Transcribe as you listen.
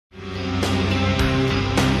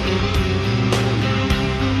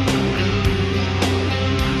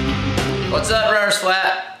What's up, Runners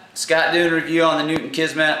Flat? Scott doing a review on the Newton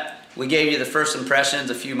Kismet. We gave you the first impressions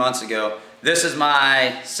a few months ago. This is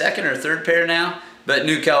my second or third pair now, but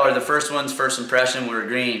new color. The first one's first impression were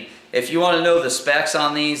green. If you want to know the specs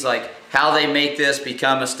on these, like how they make this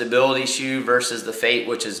become a stability shoe versus the Fate,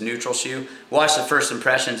 which is neutral shoe, watch the first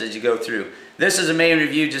impressions as you go through. This is a main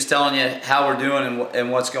review just telling you how we're doing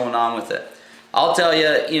and what's going on with it. I'll tell you,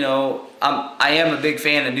 I am a big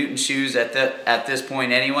fan of Newton shoes at this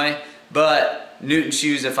point anyway, but Newton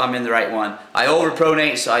shoes if I'm in the right one. I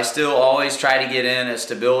overpronate, so I still always try to get in a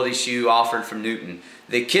stability shoe offered from Newton.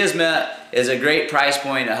 The Kismet is a great price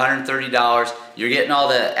point, $130. You're getting all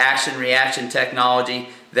the action-reaction technology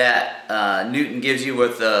that Newton gives you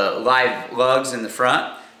with the live lugs in the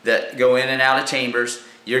front that go in and out of chambers.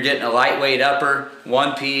 You're getting a lightweight upper,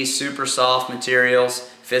 one piece, super soft materials,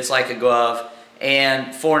 fits like a glove, and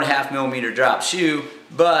 4.5 millimeter drop shoe,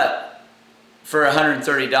 but for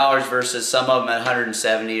 $130 versus some of them at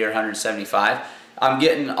 $170 or $175, I'm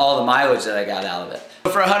getting all the mileage that I got out of it.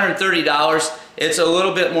 For $130, it's a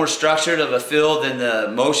little bit more structured of a feel than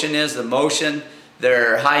the Motion is. The Motion,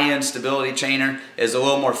 their high-end stability trainer, is a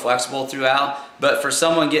little more flexible throughout, but for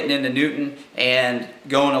someone getting into Newton and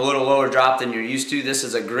going a little lower drop than you're used to, this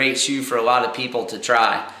is a great shoe for a lot of people to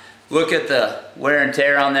try. Look at the wear and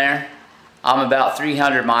tear on there. I'm about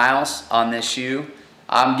 300 miles on this shoe.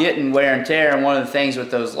 I'm getting wear and tear, and one of the things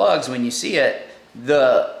with those lugs, when you see it,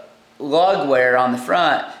 the lug wear on the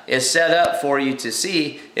front is set up for you to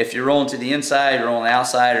see if you're rolling to the inside, rolling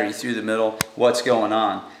outside, or you through the middle, what's going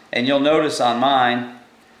on. And you'll notice on mine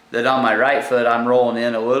that on my right foot I'm rolling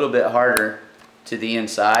in a little bit harder to the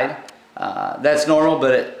inside. That's normal,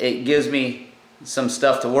 but it gives me some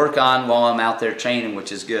stuff to work on while I'm out there training,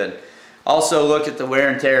 which is good. Also look at the wear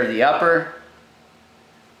and tear of the upper.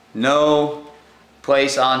 No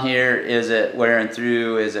place on here is it wearing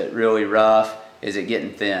through, is it really rough, is it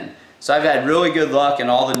getting thin. So I've had really good luck in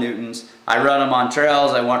all the Newtons. I run them on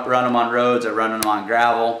trails, I run them on roads, I run them on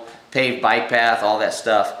gravel, paved bike path, all that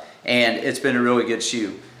stuff, and it's been a really good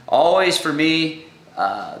shoe. Always for me,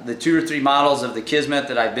 the 2 or 3 models of the Kismet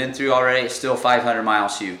that I've been through already, it's still 500-mile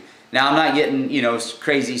shoe. Now I'm not getting,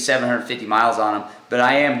 crazy 750 miles on them, but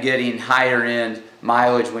I am getting higher end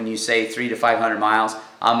mileage when you say 300 to 500 miles.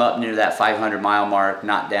 I'm up near that 500-mile mark,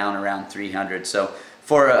 not down around 300. So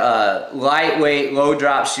for a lightweight, low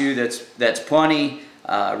drop shoe that's plenty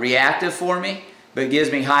reactive for me, but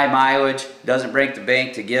gives me high mileage, doesn't break the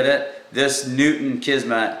bank to get it, this Newton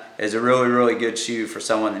Kismet is a really, really good shoe for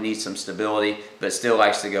someone that needs some stability, but still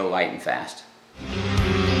likes to go light and fast.